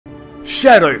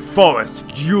Shadow Forest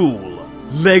Duel,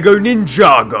 Lego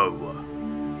Ninjago.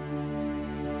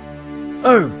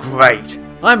 Oh great,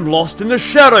 I'm lost in the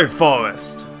Shadow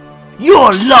Forest.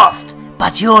 You're lost,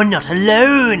 but you're not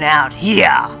alone out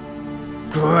here.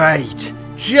 Great,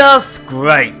 just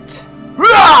great.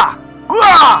 Rah!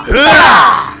 Rah!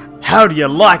 Rah! How do you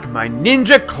like my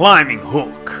ninja climbing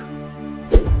hook?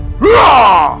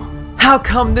 Rah! How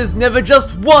come there's never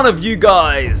just one of you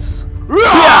guys?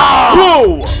 Rah!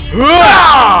 Whoa!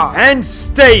 Rah! And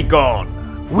stay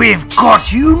gone! We've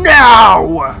got you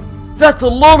now! That's a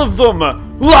lot of them!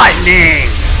 Lightning!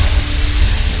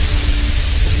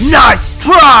 Nice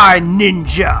try,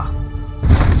 Ninja!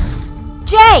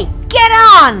 Jay, get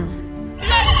on!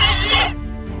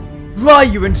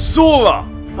 Ryu and Sora!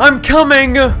 I'm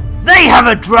coming! They have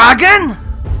a dragon?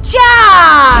 Charge!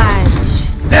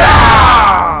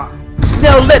 Ah!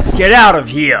 Now let's get out of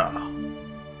here!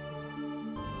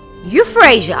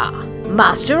 Euphrasia,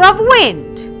 Master of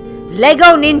Wind,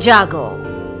 Lego Ninjago.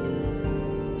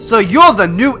 So you're the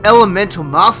new Elemental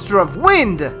Master of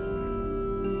Wind?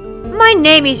 My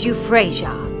name is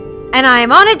Euphrasia, and I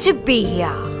am honored to be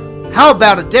here. How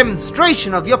about a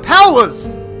demonstration of your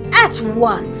powers? At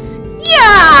once.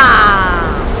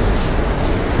 Yeah!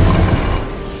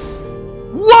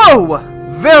 Whoa!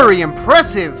 Very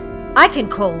impressive! I can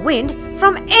call wind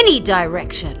from any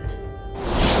direction.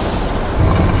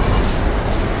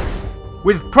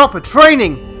 With proper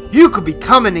training, you could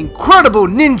become an incredible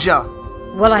ninja!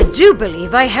 Well, I do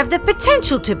believe I have the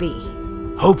potential to be.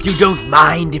 Hope you don't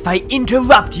mind if I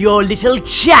interrupt your little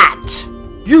chat.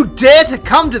 You dare to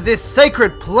come to this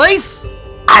sacred place?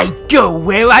 I go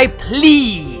where I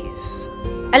please.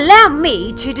 Allow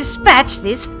me to dispatch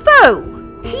this foe.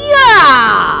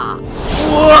 Yeah!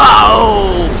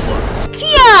 Whoa!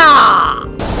 Yeah!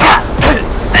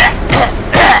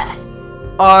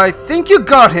 I think you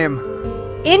got him.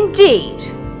 Indeed,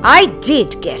 I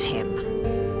did get him.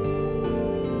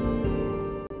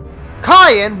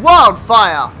 Kai and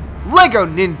Wildfire, Lego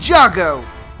Ninjago.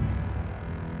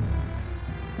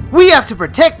 We have to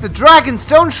protect the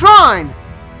Dragonstone Shrine.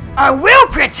 I will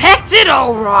protect it,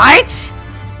 all right.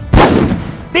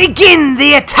 Begin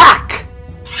the attack.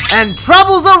 And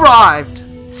Trouble's arrived.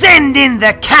 Send in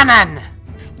the cannon.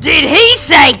 Did he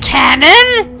say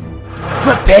cannon?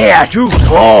 Prepare to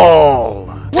fall.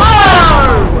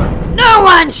 Whoa! No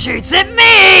one shoots at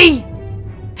me!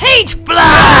 Heat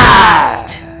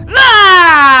blast!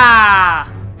 Ah!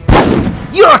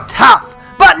 You're tough,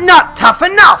 but not tough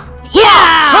enough. Yeah!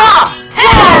 Ha!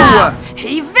 Ha!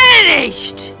 He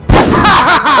vanished!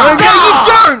 Oh, no, you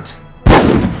don't!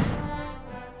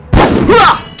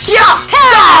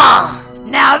 Ha!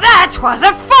 Now that was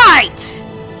a fight!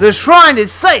 The shrine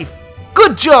is safe.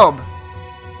 Good job.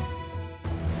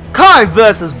 Kai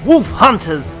versus Wolf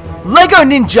Hunters. Lego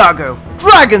Ninjago.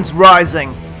 Dragons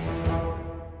Rising.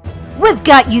 We've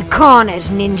got you cornered,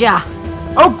 Ninja.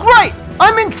 Oh great!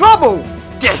 I'm in trouble!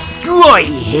 Destroy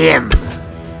him.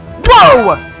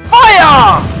 Whoa!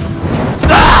 Fire!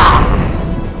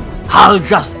 I'll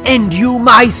just end you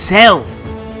myself.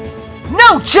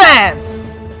 No chance!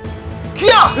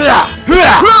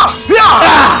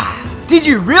 Did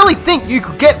you really think you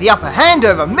could get the upper hand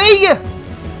over me?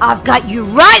 I've got you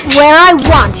right where I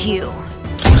want you.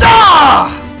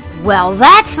 Well,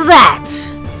 that's that.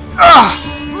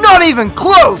 Not even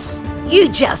close! You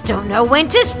just don't know when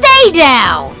to stay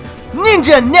down.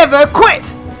 Ninja never quit!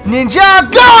 Ninja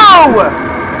go!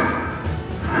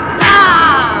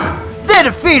 They're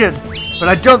defeated, but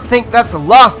I don't think that's the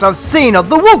last I've seen of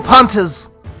the Wolf Hunters.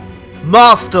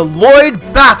 Master Lloyd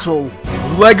Battle,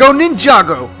 Lego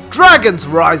Ninjago, Dragons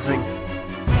Rising.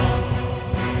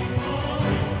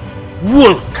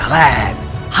 Wolf Clan,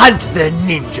 hunt the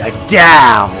ninja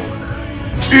down.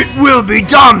 It will be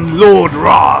done, Lord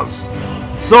Raz.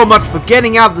 So much for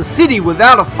getting out of the city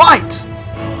without a fight.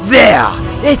 There,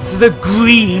 it's the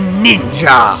Green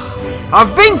Ninja.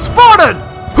 I've been spotted!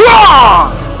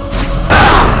 Hurrah!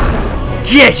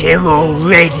 Get him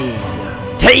already.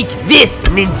 Take this,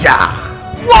 ninja.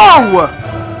 Whoa!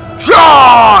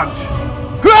 Charge!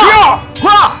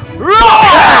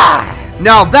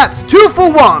 Now that's 2 for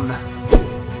 1.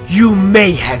 You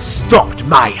may have stopped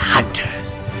my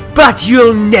hunters, but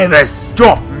you'll never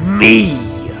stop me.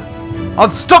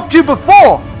 I've stopped you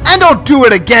before, and I'll do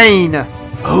it again.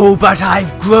 Oh, but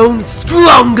I've grown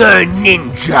stronger,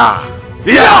 ninja.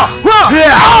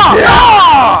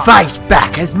 Fight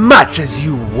back as much as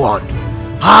you want.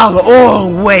 I'll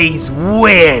always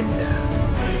win.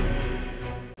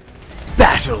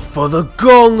 Battle for the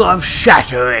Gong of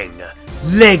Shattering,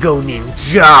 Lego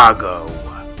Ninjago.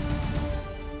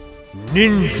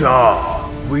 Ninja,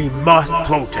 We must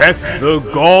protect the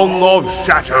Gong of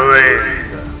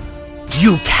Shattering.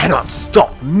 You cannot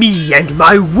stop me and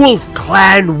my Wolf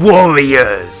Clan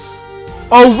warriors.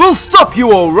 Oh, we'll stop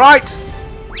you alright!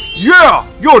 Yeah,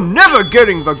 you're never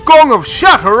getting the Gong of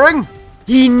Shattering!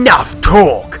 Enough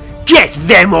talk! Get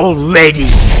them already!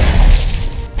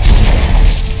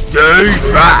 Stay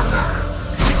back!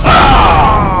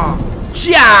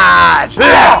 Charge!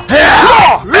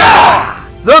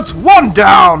 That's one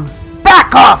down!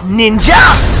 Back off, ninja!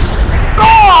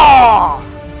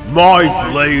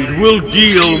 My blade will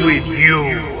deal with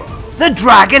you! The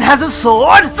dragon has a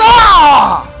sword?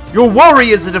 Your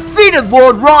warriors are defeated,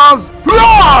 Lord Raz!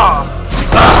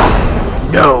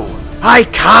 No, I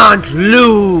can't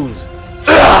lose!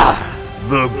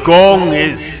 The Gong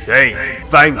is safe,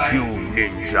 thank you,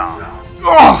 Ninja.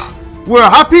 We're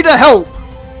happy to help!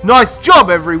 Nice job,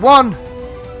 everyone!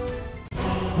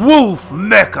 Wolf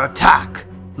Mech Attack!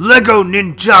 Lego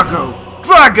Ninjago!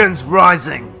 Dragons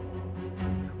Rising!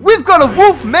 We've got a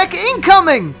Wolf Mech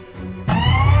incoming!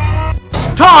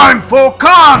 Time for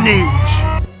carnage!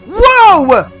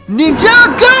 Whoa!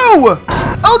 Ninjago!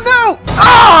 Oh no!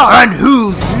 And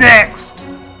who's next?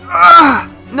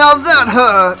 Now that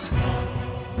hurt!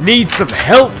 Need some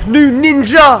help, new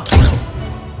ninja?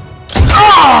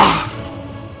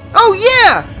 Oh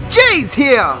yeah! Jay's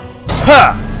here!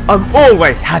 I'm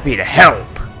always happy to help.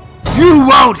 You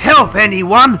won't help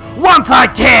anyone once I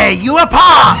tear you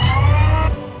apart!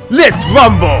 Let's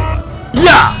rumble!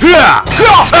 Yeah!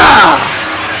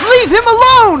 Leave him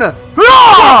alone!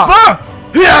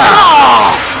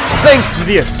 Thanks for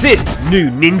the assist, new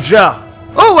ninja.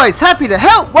 Always happy to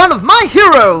help one of my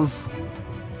heroes!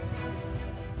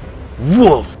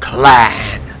 Wolf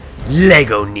Clan!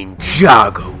 Lego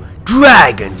Ninjago!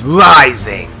 Dragons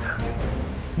Rising!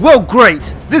 Well,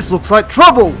 great! This looks like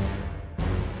trouble!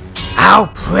 Our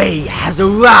prey has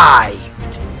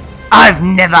arrived! I've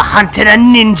never hunted a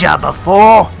ninja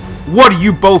before! What are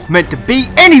you both meant to be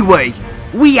anyway?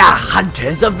 We are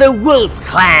hunters of the Wolf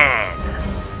Clan!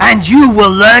 And you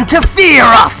will learn to fear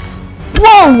us!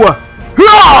 Whoa!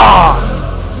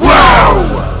 Whoa!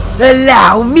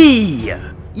 Allow me!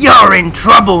 You're in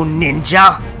trouble,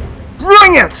 ninja!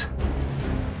 Bring it!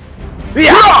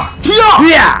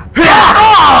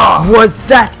 Was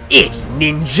that it,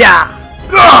 Ninja?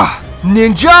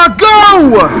 Ninja, go!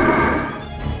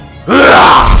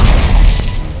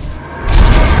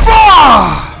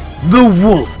 The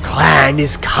Wolf Clan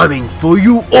is coming for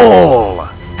you all!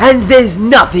 And there's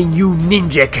nothing you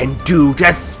ninja can do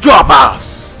to stop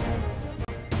us!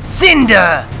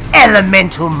 Cinder,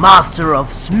 Elemental Master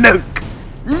of Smoke!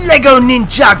 Lego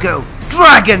Ninjago,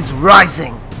 Dragons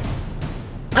Rising!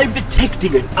 I'm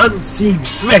detecting an unseen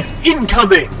threat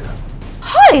incoming.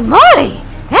 Holy moly!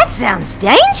 That sounds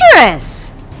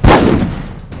dangerous!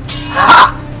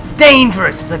 Ha!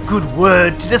 Dangerous is a good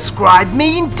word to describe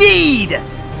me indeed!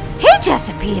 He just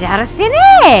appeared out of thin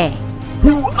air!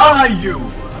 Who are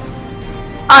you?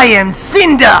 I am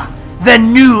Cinder, the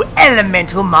new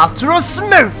Elemental Master of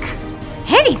Smoke!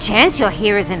 Any chance you're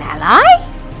here as an ally?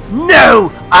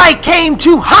 No! I came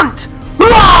to hunt!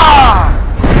 Hurrah!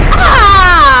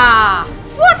 Ah!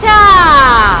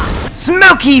 Water!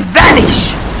 Smoky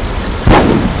vanish!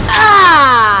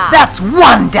 Ah! That's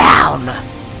one down!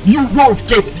 You won't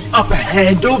get the upper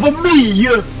hand over me!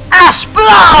 Ash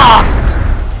Blast!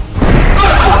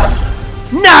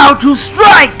 Now to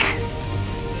strike!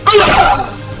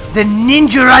 The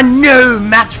ninja are no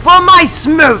match for my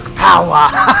smoke power!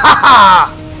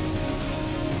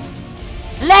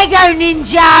 Lego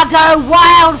Ninjago,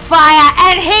 Wildfire,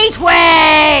 and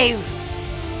Heatwave!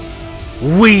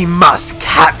 We must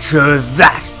capture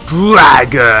that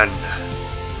dragon!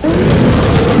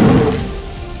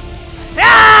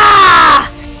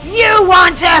 Ah! You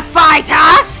want to fight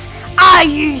us? Are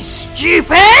you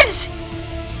stupid?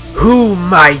 Who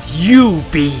might you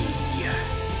be?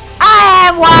 I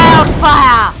am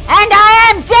Wildfire, and I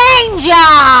am Danger!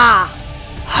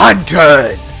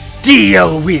 Hunters,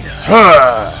 deal with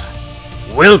her!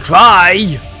 We'll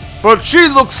try! But she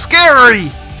looks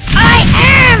scary! I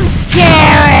am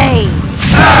scary!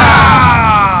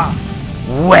 Ah!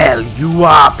 Well, you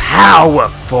are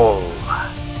powerful!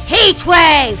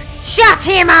 Heatwave, shut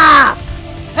him up!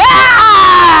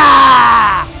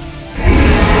 Ah!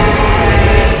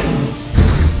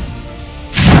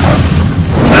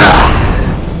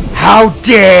 How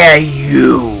dare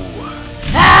you!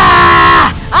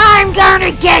 Ah! I'm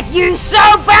gonna get you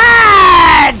so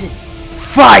bad!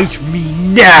 Fight me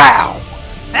now!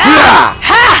 Ah!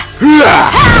 Ha!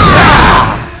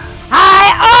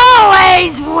 I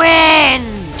always win!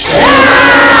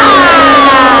 Ah!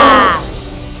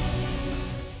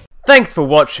 Thanks for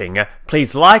watching.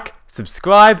 Please like,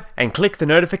 subscribe, and click the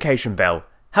notification bell.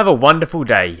 Have a wonderful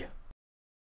day.